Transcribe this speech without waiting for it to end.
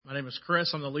My name is Chris.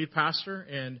 I'm the lead pastor.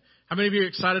 And how many of you are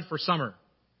excited for summer?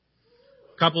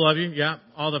 A couple of you, yeah.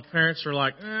 All the parents are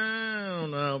like, I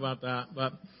don't know about that,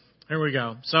 but here we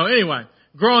go. So anyway,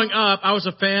 growing up, I was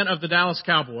a fan of the Dallas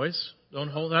Cowboys. Don't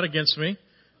hold that against me.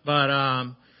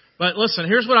 But listen,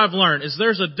 here's what I've learned is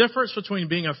there's a difference between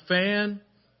being a fan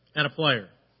and a player.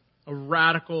 A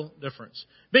radical difference.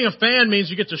 Being a fan means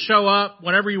you get to show up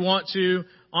whenever you want to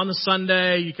on the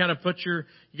Sunday. You kind of you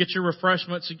get your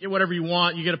refreshments, you get whatever you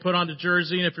want. You get to put on the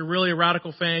jersey. And if you're really a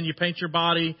radical fan, you paint your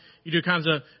body. You do kinds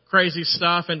of crazy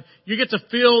stuff. And you get to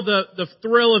feel the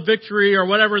thrill of victory or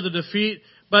whatever the defeat.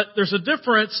 But there's a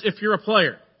difference if you're a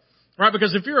player, right?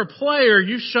 Because if you're a player,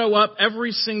 you show up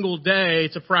every single day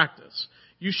to practice.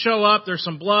 You show up, there's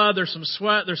some blood, there's some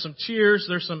sweat, there's some tears,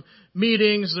 there's some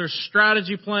meetings, there's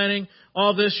strategy planning,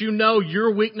 all this. You know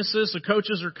your weaknesses. The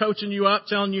coaches are coaching you up,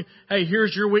 telling you, hey,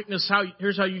 here's your weakness,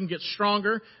 here's how you can get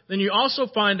stronger. Then you also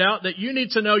find out that you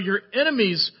need to know your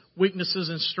enemy's weaknesses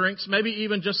and strengths, maybe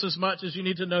even just as much as you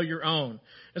need to know your own.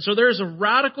 And so there's a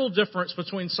radical difference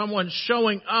between someone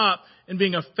showing up and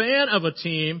being a fan of a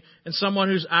team and someone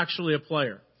who's actually a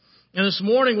player. And this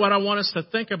morning, what I want us to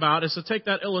think about is to take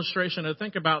that illustration and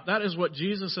think about that is what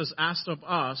Jesus has asked of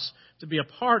us to be a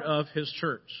part of His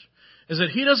church. Is that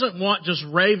He doesn't want just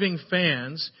raving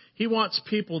fans. He wants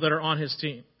people that are on His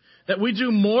team. That we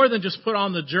do more than just put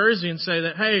on the jersey and say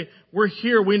that, hey, we're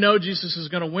here, we know Jesus is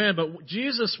going to win. But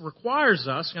Jesus requires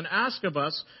us and asks of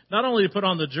us not only to put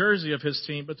on the jersey of His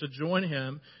team, but to join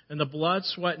Him in the blood,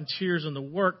 sweat, and tears and the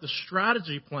work, the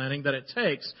strategy planning that it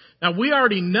takes. Now, we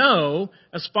already know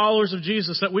as followers of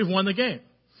Jesus that we've won the game.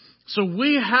 So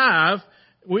we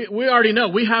already know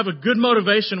we have a good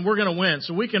motivation, we're going to win.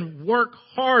 So we can work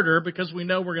harder because we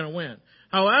know we're going to win.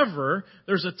 However,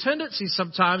 there's a tendency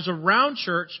sometimes around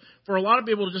church for a lot of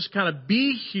people to just kind of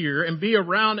be here and be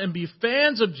around and be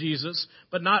fans of Jesus,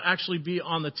 but not actually be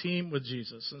on the team with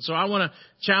Jesus. And so I want to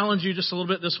challenge you just a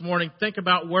little bit this morning. Think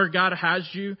about where God has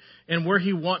you and where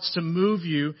He wants to move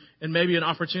you and maybe an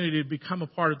opportunity to become a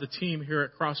part of the team here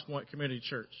at Crosspoint Community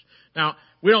Church. Now,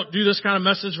 we don't do this kind of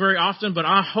message very often, but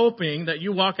I'm hoping that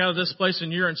you walk out of this place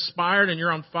and you're inspired and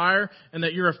you're on fire and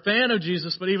that you're a fan of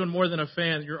Jesus, but even more than a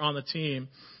fan, you're on the team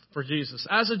for Jesus.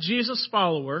 As a Jesus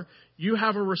follower, you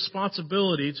have a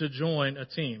responsibility to join a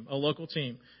team, a local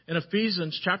team. In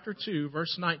Ephesians chapter 2,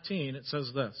 verse 19, it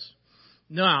says this,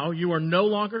 "Now you are no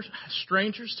longer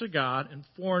strangers to God and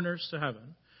foreigners to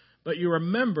heaven, but you are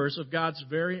members of God's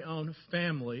very own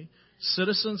family,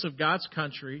 citizens of God's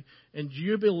country, and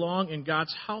you belong in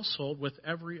God's household with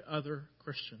every other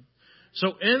Christian."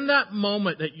 So in that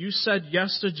moment that you said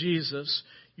yes to Jesus,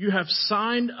 you have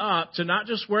signed up to not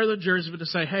just wear the jersey, but to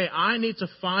say, hey, I need to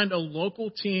find a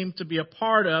local team to be a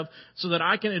part of so that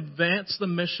I can advance the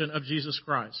mission of Jesus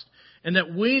Christ. And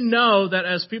that we know that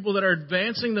as people that are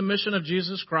advancing the mission of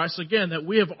Jesus Christ, again, that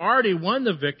we have already won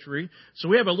the victory. So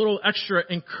we have a little extra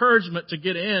encouragement to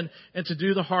get in and to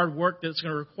do the hard work that it's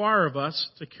going to require of us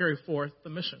to carry forth the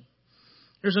mission.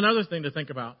 Here's another thing to think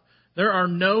about. There are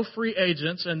no free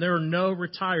agents and there are no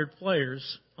retired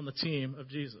players on the team of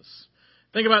Jesus.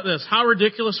 Think about this. How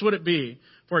ridiculous would it be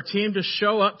for a team to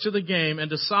show up to the game and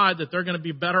decide that they're going to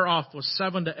be better off with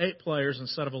 7 to 8 players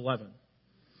instead of 11?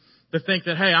 To think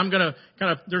that, hey, I'm going to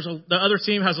the other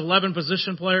team has 11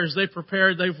 position players. They've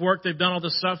prepared, they've worked, they've done all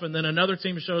this stuff. And then another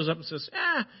team shows up and says,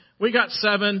 we got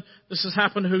 7. This has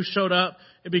happened who showed up.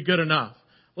 It'd be good enough.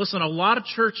 Listen, a lot of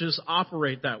churches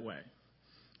operate that way.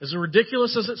 As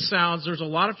ridiculous as it sounds, there's a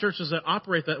lot of churches that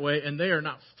operate that way, and they are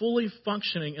not fully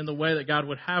functioning in the way that God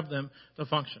would have them to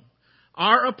function.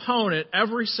 Our opponent,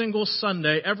 every single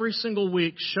Sunday, every single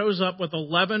week, shows up with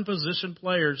 11 position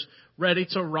players ready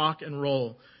to rock and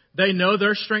roll. They know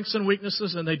their strengths and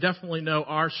weaknesses, and they definitely know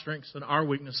our strengths and our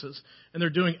weaknesses. And they're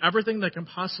doing everything they can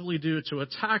possibly do to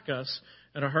attack us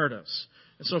and to hurt us.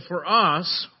 And so for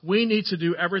us, we need to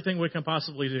do everything we can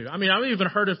possibly do. I mean, I've even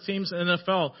heard of teams in the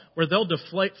NFL where they'll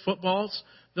deflate footballs,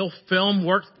 they'll film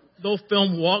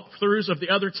walkthroughs of the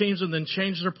other teams and then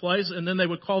change their plays, and then they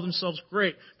would call themselves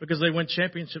great because they win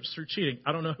championships through cheating.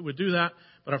 I don't know who would do that,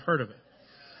 but I've heard of it.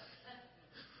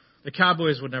 The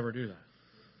Cowboys would never do that.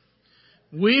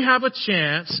 We have a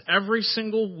chance every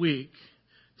single week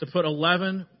to put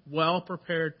 11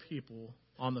 well-prepared people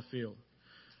on the field.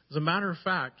 As a matter of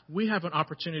fact, we have an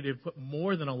opportunity to put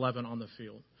more than 11 on the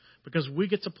field because we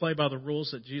get to play by the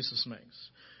rules that Jesus makes.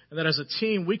 And that as a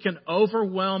team, we can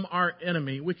overwhelm our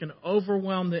enemy. We can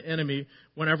overwhelm the enemy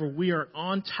whenever we are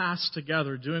on task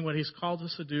together doing what He's called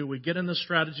us to do. We get in the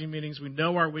strategy meetings. We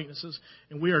know our weaknesses.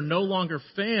 And we are no longer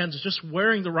fans just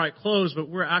wearing the right clothes, but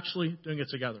we're actually doing it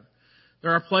together.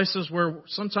 There are places where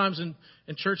sometimes in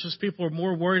churches people are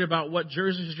more worried about what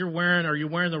jerseys you're wearing. Are you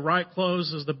wearing the right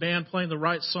clothes? Is the band playing the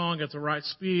right song at the right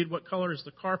speed? What color is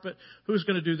the carpet? Who's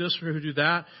going to do this or who do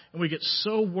that? And we get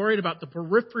so worried about the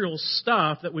peripheral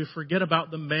stuff that we forget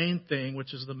about the main thing,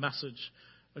 which is the message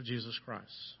of Jesus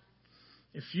Christ.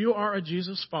 If you are a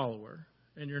Jesus follower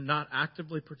and you're not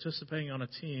actively participating on a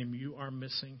team, you are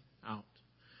missing out.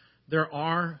 There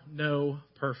are no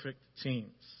perfect teams.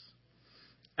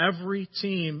 Every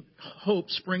team, hope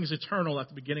springs eternal at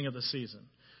the beginning of the season.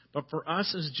 But for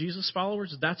us as Jesus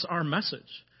followers, that's our message.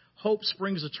 Hope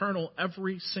springs eternal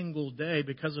every single day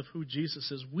because of who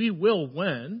Jesus is. We will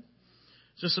win.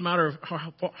 It's just a matter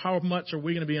of how much are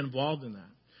we going to be involved in that.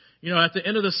 You know, at the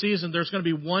end of the season, there's going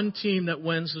to be one team that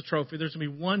wins the trophy. There's going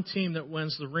to be one team that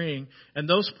wins the ring. And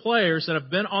those players that have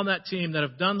been on that team, that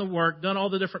have done the work, done all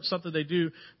the different stuff that they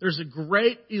do, there's a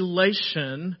great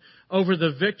elation over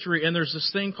the victory. And there's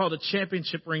this thing called a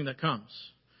championship ring that comes.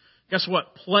 Guess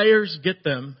what? Players get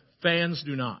them. Fans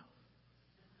do not.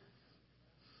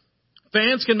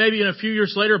 Fans can maybe in a few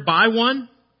years later buy one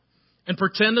and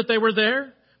pretend that they were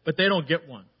there, but they don't get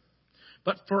one.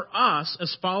 But for us,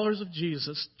 as followers of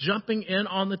Jesus, jumping in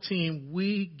on the team,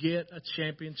 we get a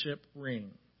championship ring.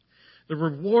 The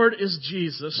reward is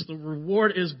Jesus. The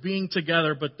reward is being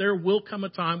together. But there will come a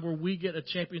time where we get a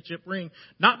championship ring.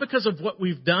 Not because of what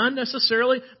we've done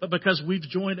necessarily, but because we've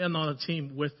joined in on a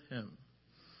team with Him.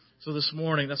 So this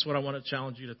morning, that's what I want to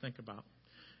challenge you to think about.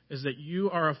 Is that you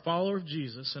are a follower of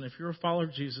Jesus, and if you're a follower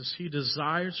of Jesus, He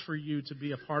desires for you to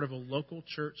be a part of a local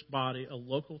church body, a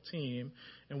local team,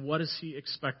 and what does He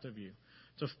expect of you?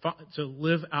 To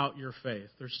live out your faith.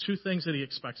 There's two things that He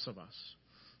expects of us.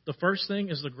 The first thing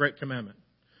is the great commandment.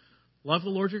 Love the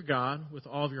Lord your God with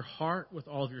all of your heart, with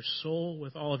all of your soul,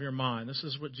 with all of your mind. This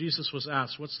is what Jesus was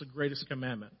asked. What's the greatest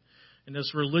commandment? And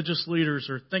as religious leaders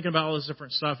are thinking about all this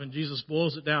different stuff, and Jesus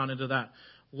boils it down into that.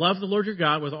 Love the Lord your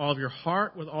God with all of your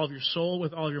heart, with all of your soul,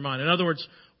 with all of your mind. In other words,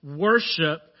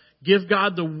 worship, give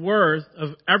God the worth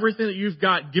of everything that you've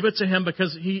got. Give it to Him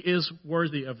because He is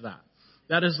worthy of that.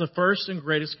 That is the first and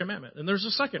greatest commandment. And there's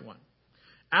a second one.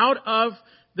 Out of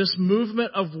this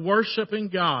movement of worshiping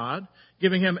God,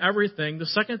 giving Him everything, the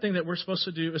second thing that we're supposed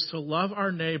to do is to love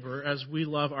our neighbor as we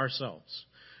love ourselves.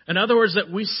 In other words,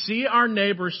 that we see our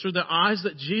neighbors through the eyes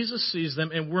that Jesus sees them,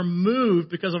 and we're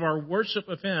moved because of our worship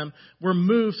of Him. We're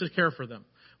moved to care for them.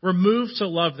 We're moved to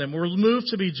love them. We're moved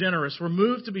to be generous. We're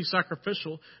moved to be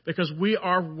sacrificial because we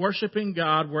are worshiping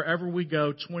God wherever we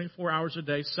go, 24 hours a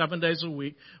day, 7 days a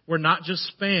week. We're not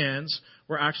just fans.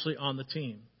 We're actually on the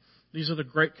team. These are the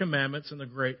great commandments and the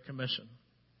Great Commission.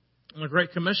 And the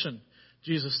Great Commission,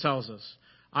 Jesus tells us,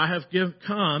 I have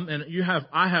come and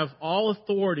I have all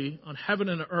authority on heaven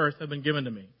and earth have been given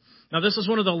to me. Now this is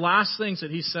one of the last things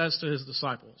that He says to His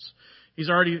disciples. He's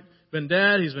already been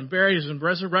dead, He's been buried, He's been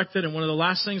resurrected, and one of the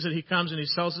last things that He comes and He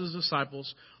tells His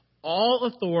disciples, all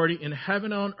authority in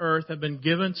heaven and on earth have been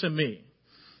given to me.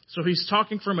 So He's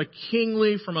talking from a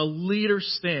kingly, from a leader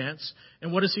stance.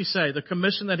 And what does He say? The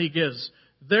commission that He gives.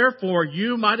 Therefore,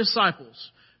 you, my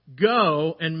disciples,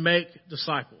 go and make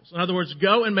disciples. In other words,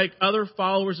 go and make other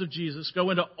followers of Jesus. Go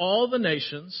into all the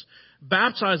nations,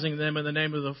 baptizing them in the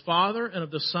name of the Father and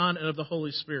of the Son and of the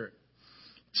Holy Spirit.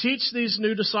 Teach these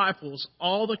new disciples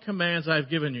all the commands I have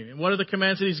given you. And what are the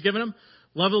commands that He's given them?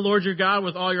 Love the Lord your God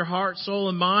with all your heart, soul,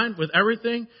 and mind, with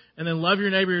everything. And then love your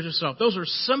neighbor as yourself. Those are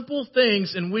simple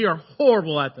things, and we are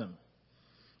horrible at them,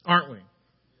 aren't we?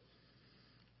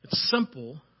 It's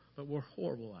simple, but we're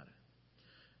horrible at it.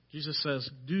 Jesus says,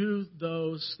 do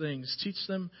those things. Teach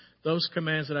them those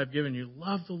commands that I've given you.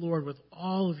 Love the Lord with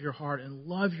all of your heart and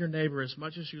love your neighbor as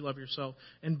much as you love yourself.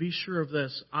 And be sure of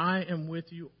this, I am with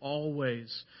you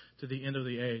always to the end of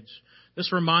the age.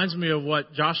 This reminds me of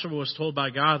what Joshua was told by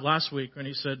God last week when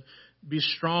He said, be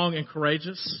strong and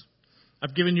courageous.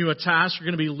 I've given you a task. You're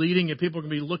going to be leading and people are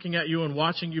going to be looking at you and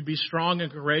watching you. Be strong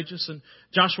and courageous. And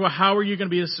Joshua, how are you going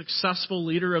to be a successful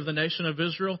leader of the nation of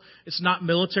Israel? It's not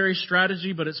military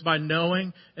strategy, but it's by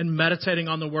knowing and meditating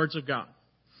on the words of God.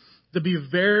 To be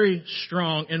very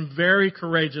strong and very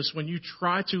courageous when you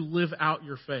try to live out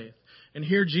your faith. And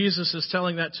here Jesus is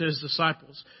telling that to His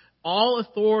disciples. All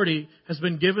authority has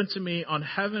been given to me on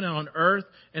heaven and on earth,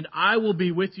 and I will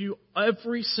be with you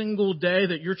every single day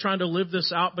that you're trying to live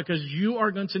this out because you are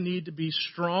going to need to be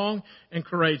strong and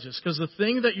courageous. Because the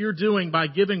thing that you're doing by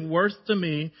giving worth to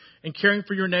me and caring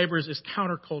for your neighbors is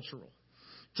countercultural.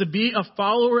 To be a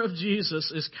follower of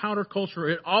Jesus is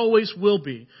countercultural. It always will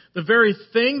be. The very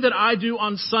thing that I do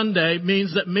on Sunday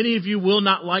means that many of you will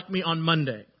not like me on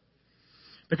Monday.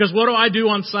 Because what do I do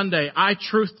on Sunday? I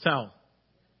truth tell.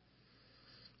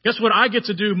 Guess what I get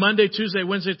to do Monday, Tuesday,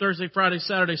 Wednesday, Thursday, Friday,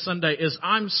 Saturday, Sunday is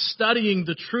I'm studying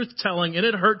the truth-telling, and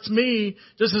it hurts me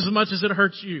just as much as it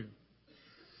hurts you.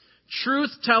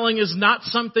 Truth-telling is not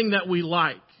something that we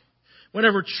like.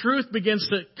 Whenever truth begins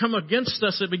to come against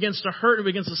us, it begins to hurt, it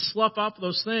begins to slough off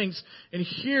those things. And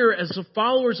here, as the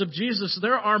followers of Jesus,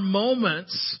 there are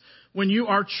moments when you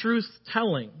are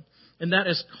truth-telling, and that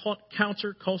is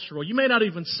countercultural. You may not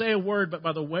even say a word, but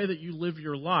by the way that you live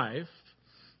your life,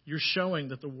 you're showing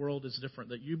that the world is different,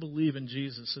 that you believe in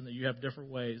Jesus and that you have different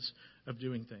ways of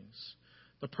doing things.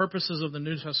 The purposes of the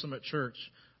New Testament church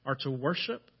are to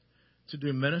worship, to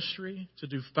do ministry, to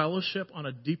do fellowship on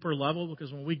a deeper level,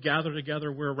 because when we gather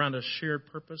together, we're around a shared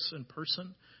purpose and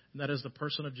person, and that is the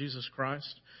person of Jesus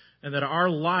Christ, and that our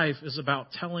life is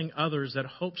about telling others that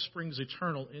hope springs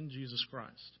eternal in Jesus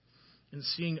Christ, and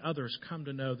seeing others come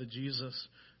to know the Jesus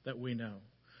that we know.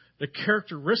 The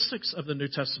characteristics of the New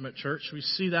Testament church, we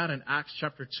see that in Acts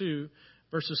chapter 2,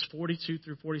 verses 42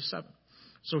 through 47.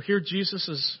 So here Jesus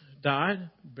has died,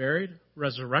 buried,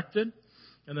 resurrected.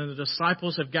 And then the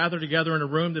disciples have gathered together in a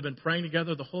room. They've been praying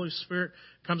together. The Holy Spirit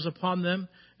comes upon them.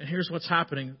 And here's what's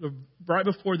happening. Right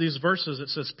before these verses, it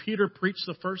says Peter preached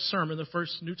the first sermon, the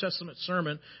first New Testament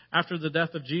sermon after the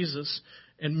death of Jesus.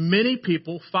 And many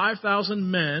people,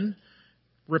 5,000 men,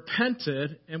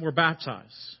 repented and were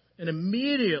baptized. And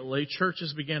immediately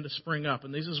churches began to spring up.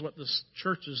 And this is what the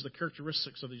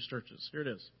characteristics of these churches. Here it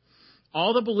is.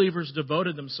 All the believers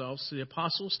devoted themselves to the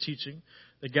apostles' teaching.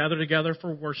 They gathered together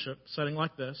for worship, setting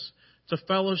like this, to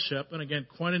fellowship, and again,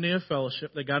 koinonia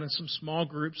fellowship. They got in some small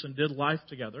groups and did life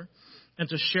together, and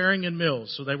to sharing in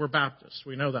meals. So they were Baptists.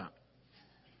 We know that.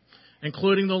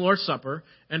 Including the Lord's Supper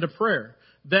and to prayer.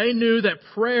 They knew that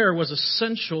prayer was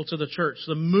essential to the church.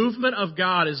 The movement of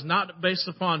God is not based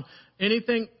upon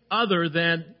anything other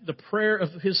than the prayer of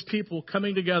His people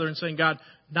coming together and saying, God,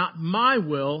 not my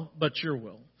will, but your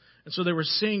will. And so they were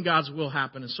seeing God's will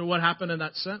happen. And so what happened in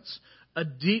that sense? A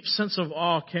deep sense of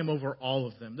awe came over all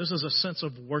of them. This is a sense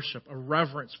of worship, a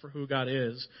reverence for who God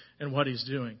is and what He's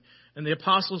doing. And the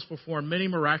apostles performed many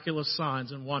miraculous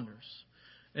signs and wonders.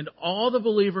 And all the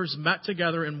believers met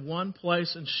together in one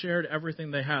place and shared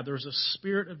everything they had. There was a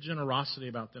spirit of generosity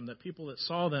about them, that people that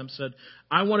saw them said,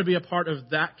 I want to be a part of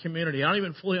that community. I don't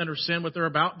even fully understand what they're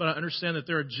about, but I understand that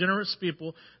they're generous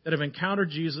people that have encountered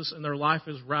Jesus and their life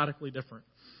is radically different.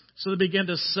 So they began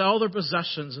to sell their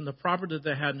possessions and the property that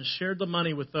they had and shared the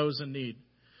money with those in need.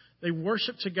 They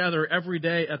worshiped together every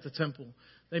day at the temple.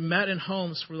 They met in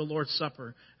homes for the Lord's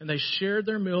Supper, and they shared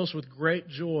their meals with great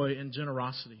joy and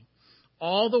generosity,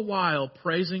 all the while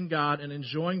praising God and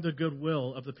enjoying the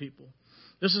goodwill of the people.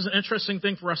 This is an interesting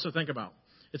thing for us to think about.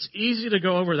 It's easy to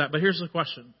go over that, but here's the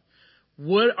question.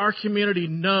 Would our community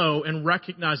know and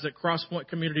recognize that Crosspoint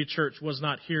Community Church was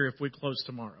not here if we closed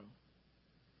tomorrow?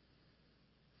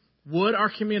 Would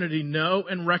our community know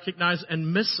and recognize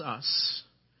and miss us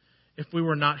if we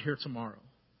were not here tomorrow?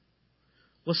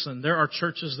 Listen, there are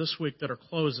churches this week that are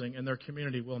closing and their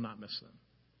community will not miss them.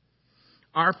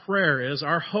 Our prayer is,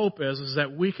 our hope is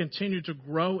that we continue to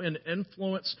grow and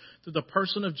influence through the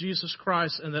person of Jesus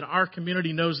Christ, and that our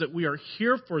community knows that we are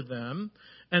here for them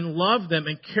and love them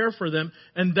and care for them,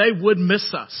 and they would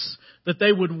miss us. That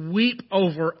they would weep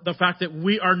over the fact that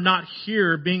we are not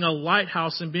here being a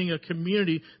lighthouse and being a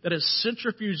community that is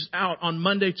centrifuged out on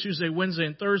Monday, Tuesday, Wednesday,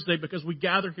 and Thursday, because we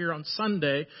gather here on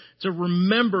Sunday to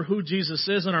remember who Jesus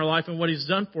is in our life and what He's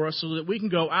done for us, so that we can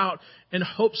go out and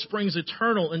hope springs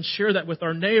eternal and share that with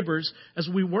our neighbors as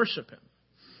we worship Him.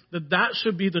 That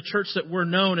should be the church that we're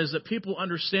known as, that people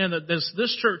understand that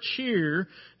this church here,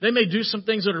 they may do some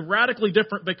things that are radically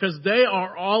different because they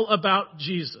are all about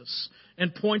Jesus.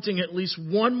 And pointing at least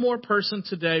one more person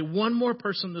today, one more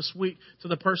person this week to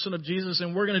the person of Jesus.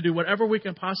 And we're going to do whatever we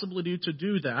can possibly do to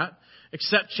do that,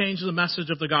 except change the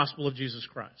message of the gospel of Jesus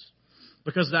Christ.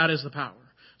 Because that is the power.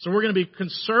 So we're going to be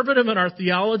conservative in our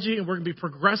theology, and we're going to be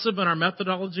progressive in our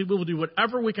methodology. We will do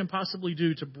whatever we can possibly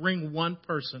do to bring one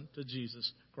person to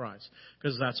Jesus Christ,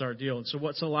 because that's our deal. And so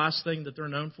what's the last thing that they're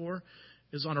known for?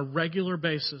 Is on a regular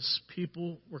basis,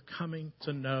 people were coming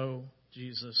to know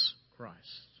Jesus Christ.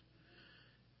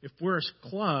 If we're a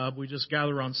club, we just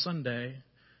gather on Sunday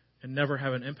and never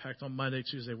have an impact on Monday,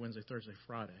 Tuesday, Wednesday, Thursday,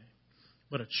 Friday.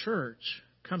 But a church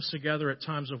comes together at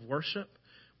times of worship.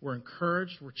 We're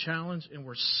encouraged, we're challenged, and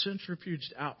we're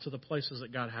centrifuged out to the places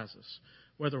that God has us.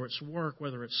 Whether it's work,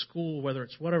 whether it's school, whether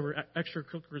it's whatever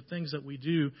extracurricular things that we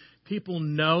do, people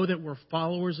know that we're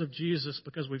followers of Jesus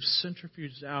because we've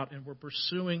centrifuged out and we're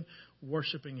pursuing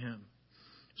worshiping Him.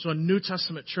 So a New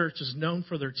Testament church is known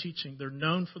for their teaching. They're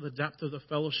known for the depth of the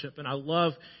fellowship. And I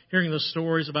love hearing the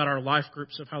stories about our life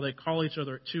groups of how they call each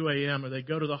other at 2 a.m. or they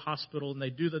go to the hospital and they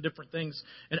do the different things.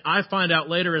 And I find out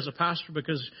later as a pastor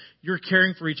because you're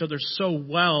caring for each other so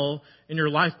well in your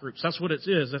life groups. That's what it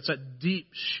is. That's that deep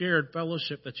shared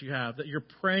fellowship that you have, that you're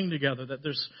praying together, that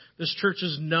this church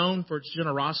is known for its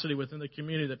generosity within the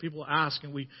community, that people ask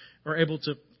and we are able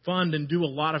to fund and do a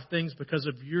lot of things because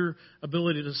of your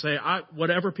ability to say,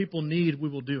 whatever people need, we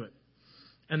will do it.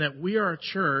 And that we are a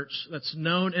church that's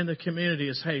known in the community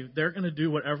as, hey, they're going to do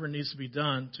whatever needs to be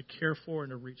done to care for and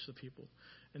to reach the people.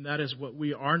 And that is what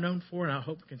we are known for, and I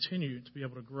hope continue to be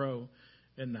able to grow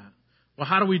in that. Well,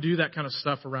 how do we do that kind of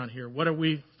stuff around here? What are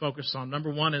we focused on?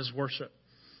 Number one is worship.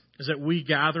 Is that we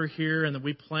gather here and that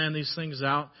we plan these things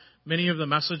out. Many of the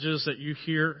messages that you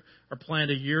hear are planned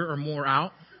a year or more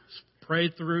out.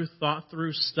 Prayed through, thought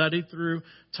through, studied through,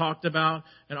 talked about,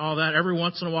 and all that. Every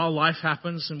once in a while, life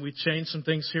happens, and we change some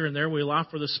things here and there. We allow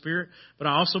for the Spirit. But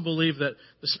I also believe that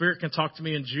the Spirit can talk to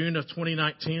me in June of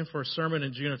 2019 for a sermon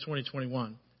in June of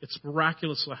 2021. It's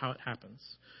miraculous how it happens.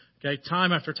 Okay,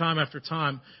 time after time after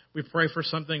time, we pray for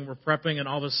something, we're prepping, and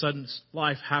all of a sudden,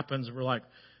 life happens. We're like,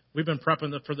 we've been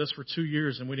prepping for this for 2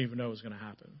 years, and we didn't even know it was going to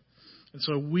happen. And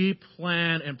so we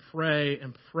plan and pray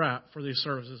and prep for these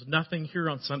services. Nothing here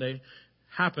on Sunday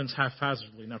happens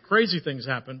haphazardly. Now, crazy things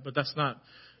happen, but that's not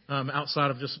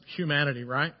outside of just humanity,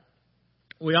 right?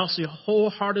 We also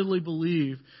wholeheartedly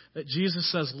believe that Jesus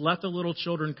says, let the little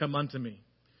children come unto me.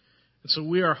 And so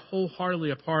we are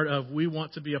wholeheartedly a part of, we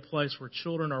want to be a place where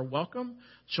children are welcome,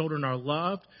 children are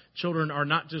loved, children are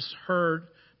not just heard,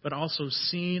 but also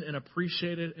seen and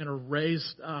appreciated and are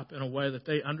raised up in a way that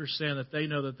they understand, that they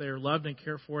know that they are loved and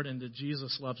cared for, and that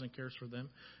Jesus loves and cares for them.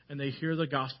 And they hear the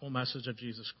gospel message of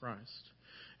Jesus Christ.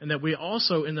 And that we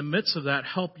also, in the midst of that,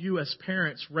 help you as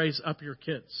parents raise up your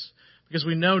kids. Because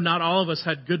we know not all of us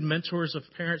had good mentors of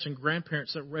parents and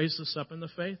grandparents that raised us up in the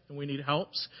faith. And we need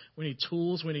helps. We need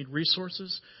tools. We need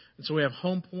resources. And so we have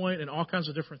Home Point and all kinds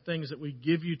of different things that we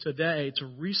give you today to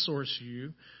resource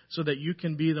you so that you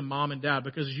can be the mom and dad.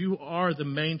 Because you are the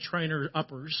main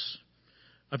trainer-uppers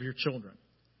of your children.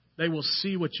 They will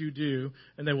see what you do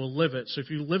and they will live it. So if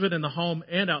you live it in the home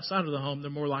and outside of the home,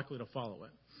 they're more likely to follow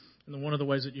it. And one of the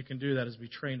ways that you can do that is be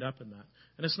trained up in that.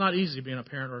 And it's not easy being a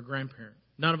parent or a grandparent.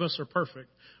 None of us are perfect.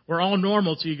 We're all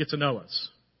normal till you get to know us,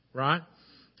 right?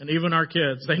 And even our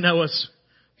kids, they know us,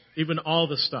 even all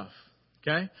the stuff,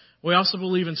 okay? We also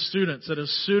believe in students, that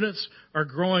as students are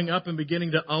growing up and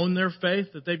beginning to own their faith,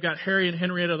 that they've got Harry and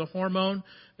Henrietta the hormone,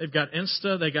 they've got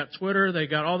Insta, they got Twitter, they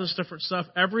got all this different stuff.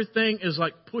 Everything is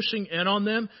like pushing in on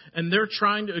them, and they're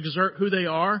trying to exert who they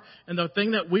are. And the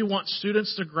thing that we want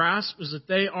students to grasp is that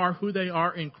they are who they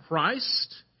are in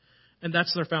Christ, and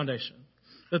that's their foundation.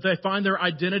 That they find their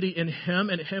identity in Him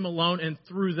and Him alone, and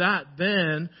through that,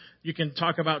 then you can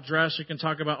talk about dress, you can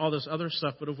talk about all this other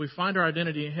stuff, but if we find our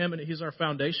identity in Him and He's our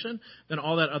foundation, then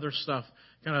all that other stuff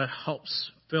kind of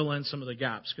helps fill in some of the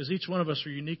gaps. Because each one of us are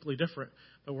uniquely different,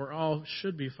 but we're all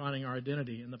should be finding our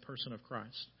identity in the person of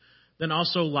Christ. Then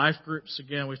also life groups,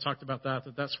 again, we've talked about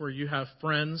that's where you have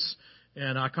friends,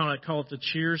 and I kind of call it the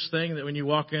cheers thing, that when you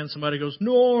walk in, somebody goes,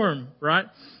 Norm, right?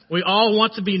 We all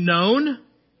want to be known.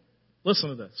 Listen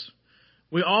to this.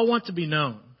 We all want to be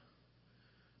known,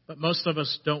 but most of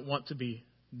us don't want to be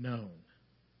known.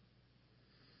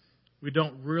 We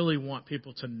don't really want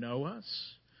people to know us,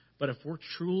 but if we're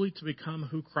truly to become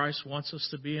who Christ wants us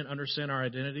to be and understand our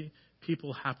identity,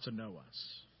 people have to know us.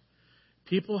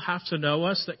 People have to know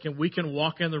us that we can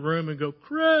walk in the room and go,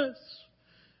 Chris,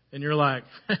 and you're like,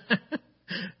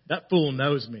 that fool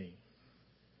knows me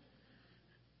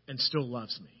and still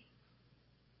loves me.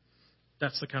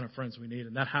 That's the kind of friends we need.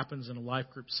 And that happens in life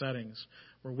group settings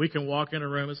where we can walk in a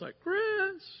room. It's like,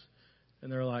 Chris.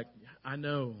 And they're like, I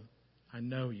know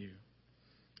you.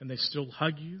 And they still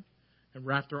hug you and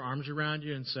wrap their arms around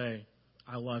you and say,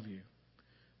 I love you.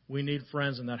 We need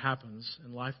friends, and that happens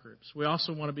in life groups. We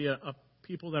also want to be a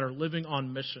people that are living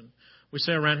on mission. We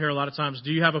say around here a lot of times,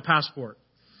 do you have a passport?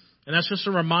 And that's just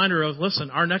a reminder of, listen,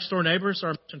 our next door neighbors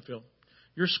are a mission field.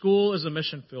 Your school is a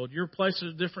mission field. Your place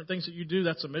is different things that you do,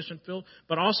 that's a mission field.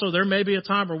 But also there may be a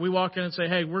time where we walk in and say,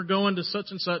 hey, we're going to such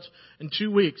and such in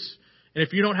 2 weeks. And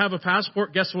if you don't have a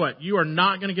passport, guess what? You are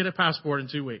not going to get a passport in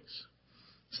 2 weeks.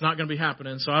 It's not going to be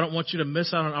happening. So I don't want you to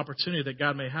miss out on an opportunity that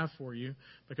God may have for you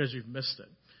because you've missed it.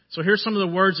 So here's some of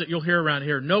the words that you'll hear around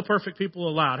here. No perfect people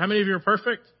allowed. How many of you are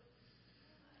perfect?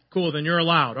 Cool, then you're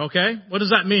allowed, okay? What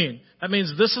does that mean? That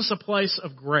means this is a place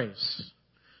of grace.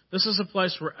 This is a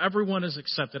place where everyone is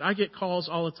accepted. I get calls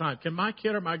all the time. Can my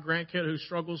kid or my grandkid who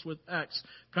struggles with X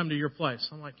come to your place?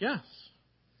 I'm like, yes.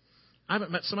 I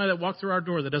haven't met somebody that walked through our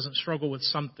door that doesn't struggle with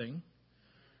something.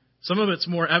 Some of it's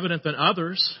more evident than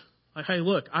others. Like, hey,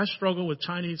 look, I struggle with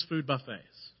Chinese food buffets.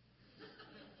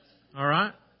 All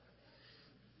right?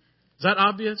 Is that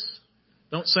obvious?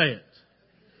 Don't say it.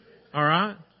 All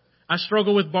right? I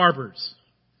struggle with barbers.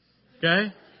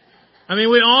 Okay? I mean,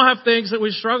 we all have things that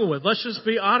we struggle with. Let's just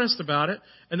be honest about it.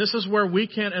 And this is where we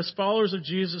can, as followers of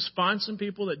Jesus, find some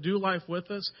people that do life with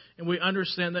us, and we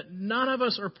understand that none of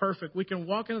us are perfect. We can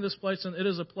walk into this place, and it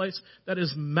is a place that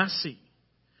is messy.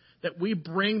 That we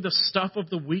bring the stuff of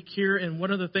the week here, and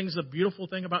one of the things, the beautiful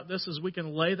thing about this is we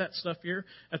can lay that stuff here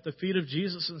at the feet of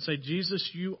Jesus and say, Jesus,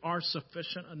 you are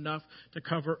sufficient enough to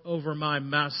cover over my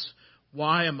mess.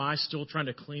 Why am I still trying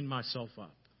to clean myself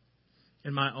up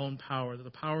in my own power? The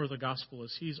power of the gospel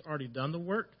is He's already done the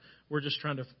work. We're just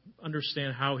trying to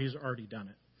understand how He's already done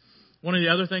it. One of the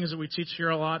other things that we teach here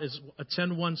a lot is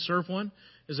attend one, serve one,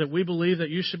 is that we believe that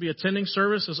you should be attending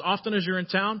service as often as you're in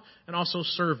town and also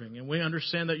serving. And we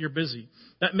understand that you're busy.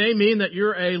 That may mean that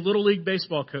you're a Little League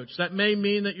baseball coach. That may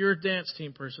mean that you're a dance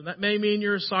team person. That may mean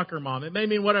you're a soccer mom. It may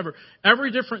mean whatever.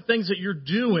 Every different things that you're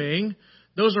doing,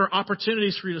 those are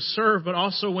opportunities for you to serve. But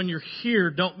also when you're here,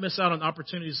 don't miss out on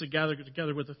opportunities to gather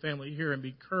together with the family here and be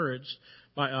encouraged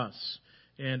by us.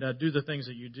 And do the things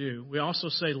that you do. We also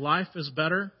say life is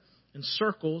better in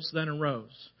circles than in rows.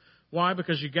 Why?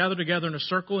 Because you gather together in a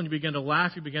circle and you begin to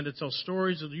laugh, you begin to tell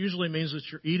stories. It usually means that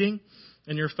you're eating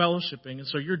and you're fellowshipping. And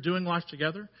so you're doing life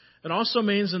together. It also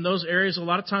means in those areas, a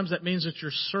lot of times that means that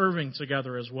you're serving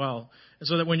together as well. And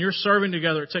so that when you're serving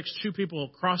together, it takes two people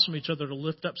across from each other to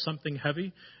lift up something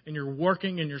heavy. And you're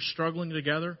working and you're struggling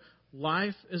together.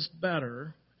 Life is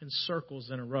better in circles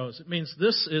than in rows. It means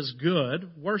this is good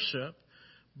worship.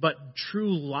 But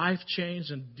true life change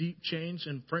and deep change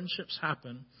and friendships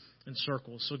happen in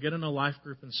circles. So get in a life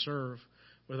group and serve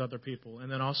with other people. And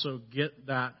then also get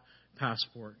that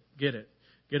passport. Get it.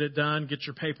 Get it done. Get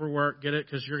your paperwork. Get it,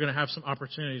 because you're going to have some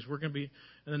opportunities. We're going to be,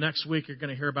 in the next week, you're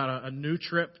going to hear about a new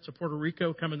trip to Puerto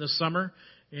Rico coming this summer.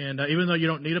 And even though you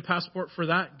don't need a passport for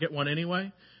that, get one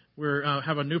anyway. We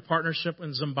have a new partnership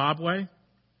in Zimbabwe.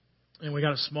 And we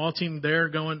got a small team there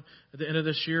going at the end of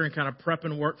this year and kind of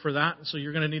prepping work for that. And so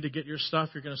you're going to need to get your stuff.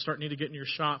 You're going to need to get in your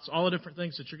shots, all the different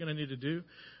things that you're going to need to do.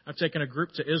 I've taken a group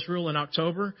to Israel in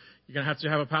October. You're going to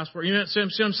have a passport. You know, see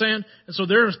what I'm saying? And so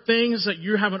there are things that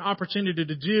you have an opportunity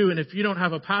to do. And if you don't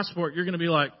have a passport, you're going to be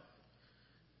like,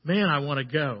 man, I want to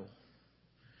go.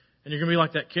 And you're going to be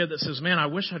like that kid that says, man, I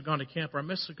wish I'd gone to camp, or I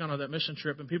missed gone on that mission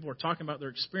trip. And people are talking about their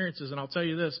experiences. And I'll tell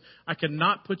you this, I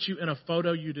cannot put you in a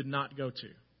photo you did not go to.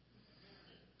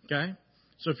 Okay?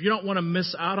 So if you don't want to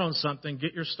miss out on something,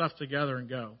 get your stuff together and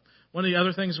go. One of the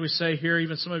other things we say here,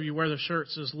 even some of you wear the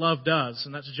shirts, is love does.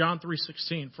 And that's John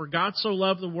 3:16. For God so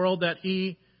loved the world that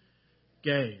He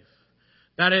gave.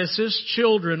 That as His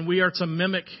children, we are to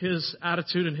mimic His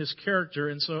attitude and His character.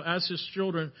 And so as His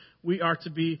children, we are to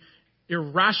be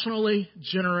irrationally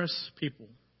generous people.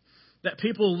 That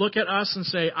people look at us and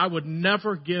say, I would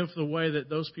never give the way that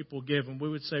those people give. And we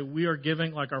would say, we are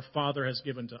giving like our Father has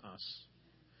given to us.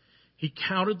 He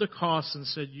counted the cost and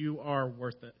said, you are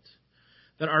worth it.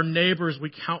 That our neighbors,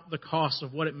 we count the cost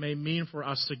of what it may mean for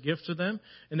us to give to them.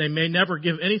 And they may never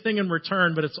give anything in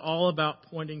return, but it's all about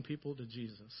pointing people to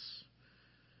Jesus.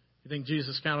 You think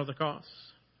Jesus counted the cost?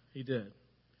 He did.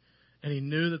 And He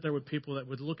knew that there were people that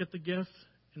would look at the gift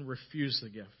and refuse the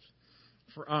gift.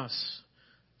 For us,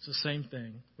 it's the same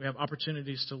thing. We have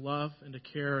opportunities to love and to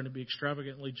care and to be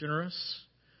extravagantly generous.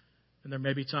 And there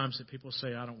may be times that people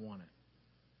say, I don't want it.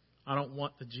 I don't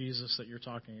want the Jesus that you're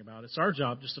talking about. It's our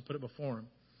job just to put it before Him.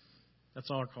 That's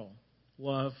our call.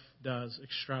 Love does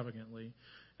extravagantly.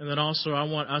 And then also I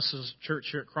want us as a church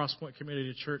here at Crosspoint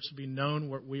Community Church to be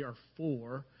known what we are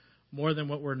for more than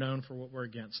what we're known for what we're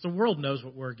against. The world knows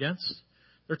what we're against.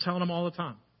 They're telling them all the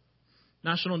time.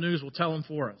 National news will tell them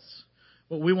for us.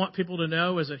 What we want people to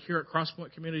know is that here at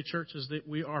Crosspoint Community Church is that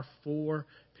we are for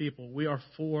people. We are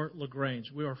for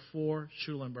LaGrange. We are for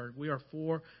Schulenburg. We are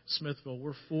for Smithville.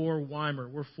 We're for Weimar.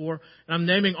 We're for, and I'm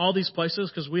naming all these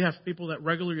places because we have people that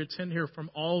regularly attend here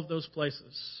from all of those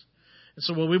places. And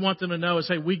so what we want them to know is,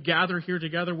 hey, we gather here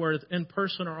together, whether it's in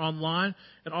person or online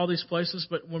at all these places.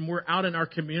 But when we're out in our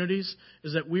communities,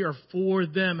 is that we are for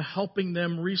them, helping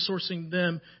them, resourcing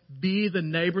them, be the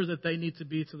neighbor that they need to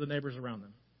be to the neighbors around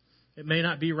them. It may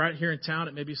not be right here in town.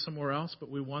 It may be somewhere else.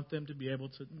 But we want them to be able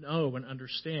to know and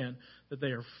understand that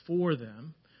they are for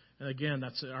them. And again,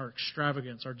 that's our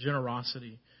extravagance, our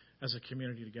generosity as a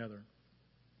community together.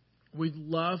 We'd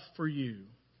love for you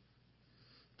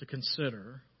to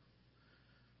consider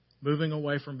moving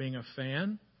away from being a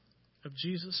fan of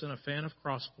Jesus and a fan of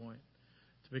Crosspoint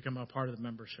to become a part of the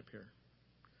membership here.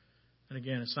 And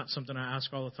again, it's not something I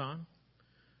ask all the time,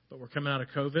 but we're coming out of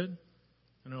COVID.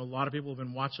 I know a lot of people have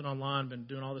been watching online, been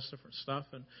doing all this different stuff,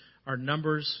 and our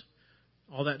numbers,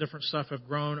 all that different stuff have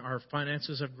grown. Our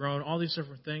finances have grown, all these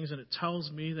different things. And it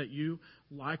tells me that you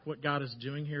like what God is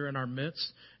doing here in our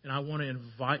midst. And I want to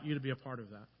invite you to be a part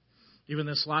of that. Even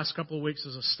this last couple of weeks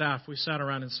as a staff, we sat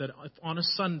around and said, if on a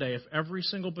Sunday, if every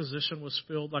single position was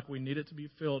filled like we need it to be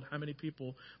filled, how many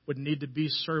people would need to be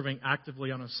serving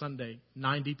actively on a Sunday?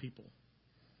 90 people.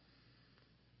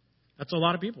 That's a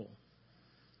lot of people.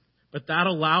 But that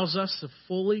allows us to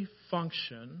fully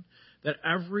function, that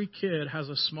every kid has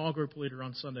a small group leader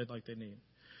on Sunday like they need.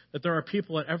 That there are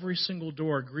people at every single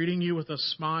door greeting you with a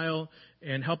smile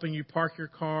and helping you park your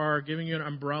car, giving you an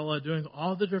umbrella, doing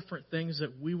all the different things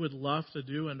that we would love to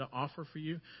do and to offer for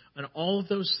you. And all of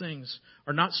those things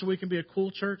are not so we can be a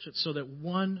cool church. It's so that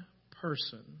one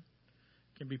person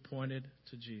can be pointed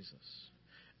to Jesus.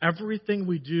 Everything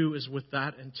we do is with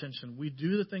that intention. We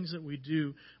do the things that we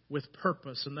do with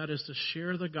purpose, and that is to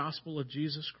share the gospel of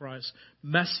Jesus Christ.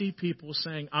 Messy people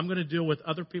saying, I'm going to deal with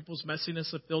other people's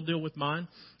messiness if they'll deal with mine,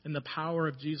 in the power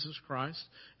of Jesus Christ.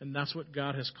 And that's what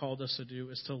God has called us to do,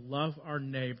 is to love our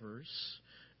neighbors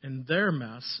in their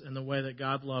mess in the way that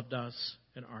God loved us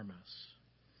in our mess.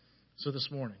 So this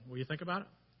morning, will you think about it?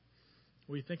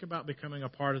 Will you think about becoming a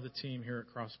part of the team here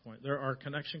at Crosspoint? There are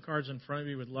connection cards in front of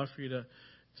you. We'd love for you to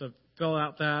fill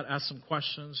out that, ask some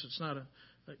questions. It's not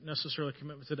necessarily a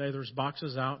commitment today. There's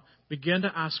boxes out. Begin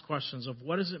to ask questions of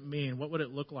what does it mean? What would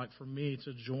it look like for me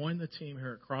to join the team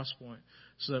here at Crosspoint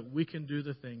so that we can do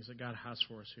the things that God has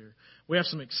for us here? We have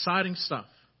some exciting stuff.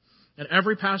 And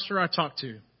every pastor I talk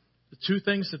to, the two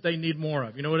things that they need more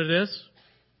of, you know what it is?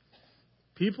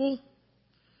 People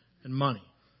and money.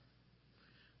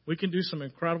 We can do some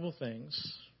incredible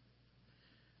things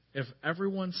if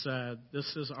everyone said, this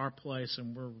is our place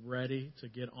and we're ready to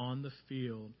get on the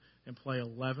field and play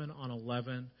 11 on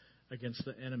 11 against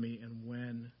the enemy and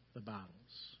win the battles.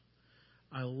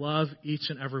 I love each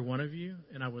and every one of you,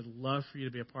 and I would love for you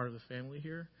to be a part of the family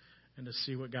here and to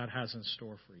see what God has in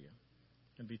store for you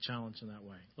and be challenged in that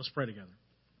way. Let's pray together.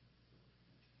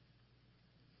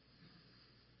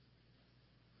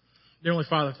 Dear Heavenly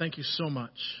Father, thank you so much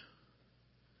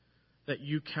that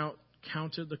you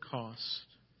counted the cost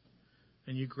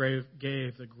and you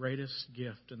gave the greatest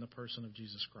gift in the person of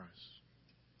Jesus Christ.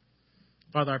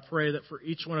 Father, I pray that for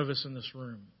each one of us in this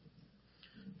room,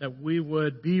 that we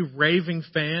would be raving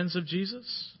fans of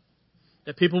Jesus,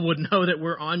 that people would know that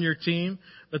we're on your team,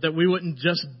 but that we wouldn't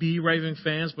just be raving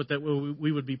fans, but that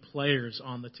we would be players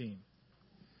on the team.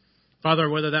 Father,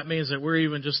 whether that means that we're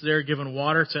even just there giving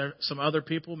water to some other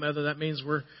people, whether that means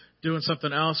we're doing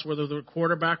something else, whether the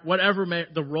quarterback, whatever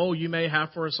the role you may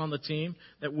have for us on the team,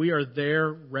 that we are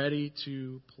there ready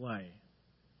to play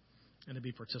and to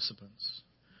be participants.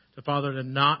 To, Father, to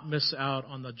not miss out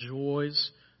on the joys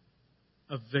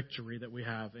of victory that we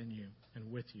have in you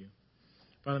and with you.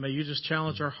 Father, may you just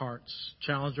challenge our hearts,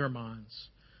 challenge our minds,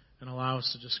 and allow us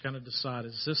to just kind of decide,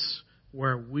 is this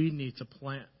where we need to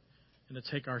plant and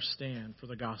to take our stand for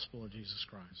the gospel of Jesus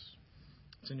Christ?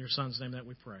 It's in your Son's name that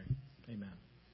we pray. Amen.